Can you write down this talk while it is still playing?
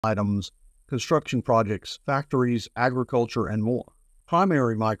items, construction projects, factories, agriculture, and more.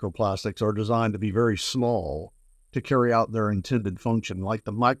 Primary microplastics are designed to be very small to carry out their intended function, like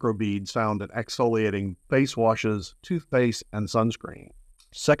the microbeads found in exfoliating face washes, toothpaste, and sunscreen.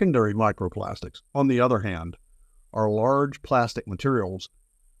 Secondary microplastics, on the other hand, are large plastic materials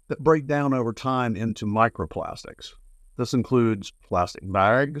that break down over time into microplastics. This includes plastic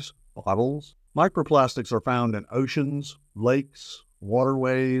bags, bottles. Microplastics are found in oceans, lakes,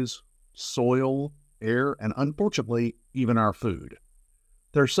 waterways, soil, air, and unfortunately, even our food.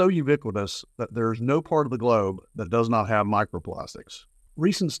 They're so ubiquitous that there's no part of the globe that does not have microplastics.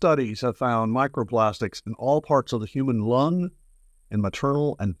 Recent studies have found microplastics in all parts of the human lung, in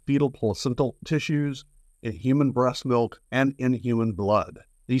maternal and fetal placental tissues, in human breast milk, and in human blood.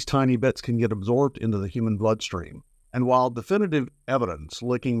 These tiny bits can get absorbed into the human bloodstream. And while definitive evidence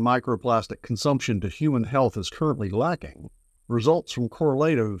linking microplastic consumption to human health is currently lacking, results from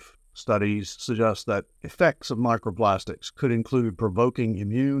correlative studies suggest that effects of microplastics could include provoking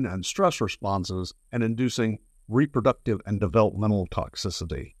immune and stress responses and inducing reproductive and developmental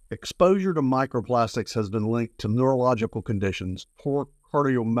toxicity. Exposure to microplastics has been linked to neurological conditions, poor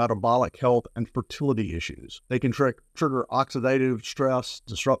cardiometabolic health, and fertility issues. They can trigger oxidative stress,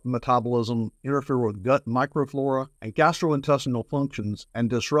 disrupt metabolism, interfere with gut microflora and gastrointestinal functions, and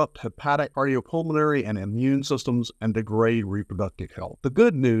disrupt hepatic, cardiopulmonary, and immune systems and degrade reproductive health. The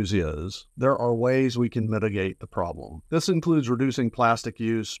good news is there are ways we can mitigate the problem. This includes reducing plastic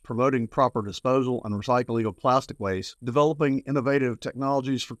use, promoting proper disposal and recycling of plastic waste, developing innovative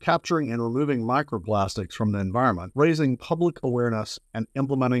technologies for capturing and removing microplastics from the environment, raising public awareness, and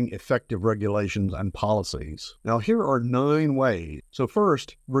implementing effective regulations and policies. Now, here are 9 ways. So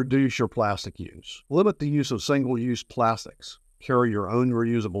first, reduce your plastic use. Limit the use of single-use plastics. Carry your own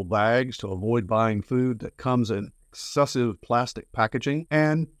reusable bags to avoid buying food that comes in excessive plastic packaging,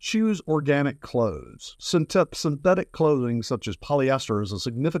 and choose organic clothes. Synthetic clothing such as polyester is a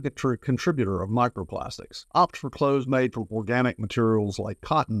significant contributor of microplastics. Opt for clothes made from organic materials like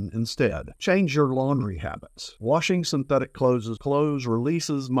cotton instead. Change your laundry habits. Washing synthetic clothes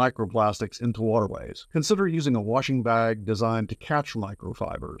releases microplastics into waterways. Consider using a washing bag designed to catch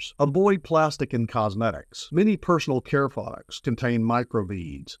microfibers. Avoid plastic in cosmetics. Many personal care products contain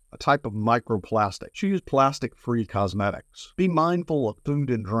microbeads, a type of microplastic. Choose plastic-free cosmetics. Be mindful of food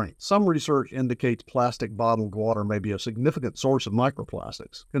and drink. Some research indicates plastic bottled water may be a significant source of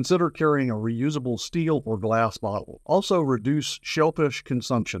microplastics. Consider carrying a reusable steel or glass bottle. Also, reduce shellfish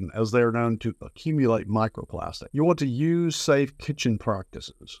consumption as they are known to accumulate microplastic. You want to use safe kitchen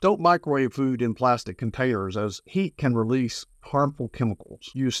practices. Don't microwave food in plastic containers as heat can release harmful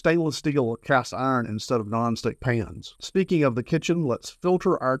chemicals. Use stainless steel or cast iron instead of non-stick pans. Speaking of the kitchen, let's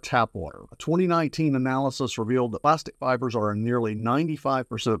filter our tap water. A 2019 analysis revealed that plastic fibers are in nearly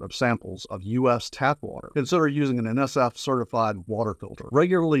 95% of samples of U.S. tap water. Consider using an NSF-certified water filter.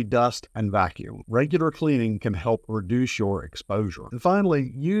 Regularly dust and vacuum. Regular cleaning can help reduce your exposure. And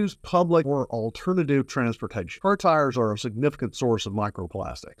finally, use public or alternative transportation. Car tires are a significant source of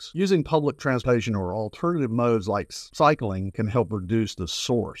microplastics. Using public transportation or alternative modes like cycling can help reduce the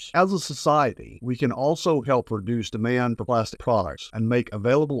source. As a society, we can also help reduce demand for plastic products and make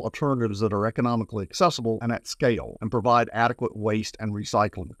available alternatives that are economically accessible and at scale, and provide adequate waste and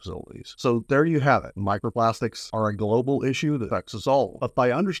recycling facilities. So there you have it. Microplastics are a global issue that affects us all. But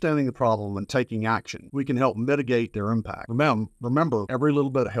by understanding the problem and taking action, we can help mitigate their impact. Remember, every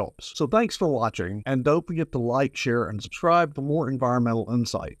little bit helps. So thanks for watching, and don't forget to like, share, and subscribe for more environmental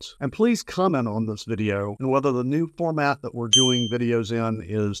insights. And please comment on this video and whether the new format that we're doing videos in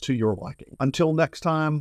is to your liking. Until next time,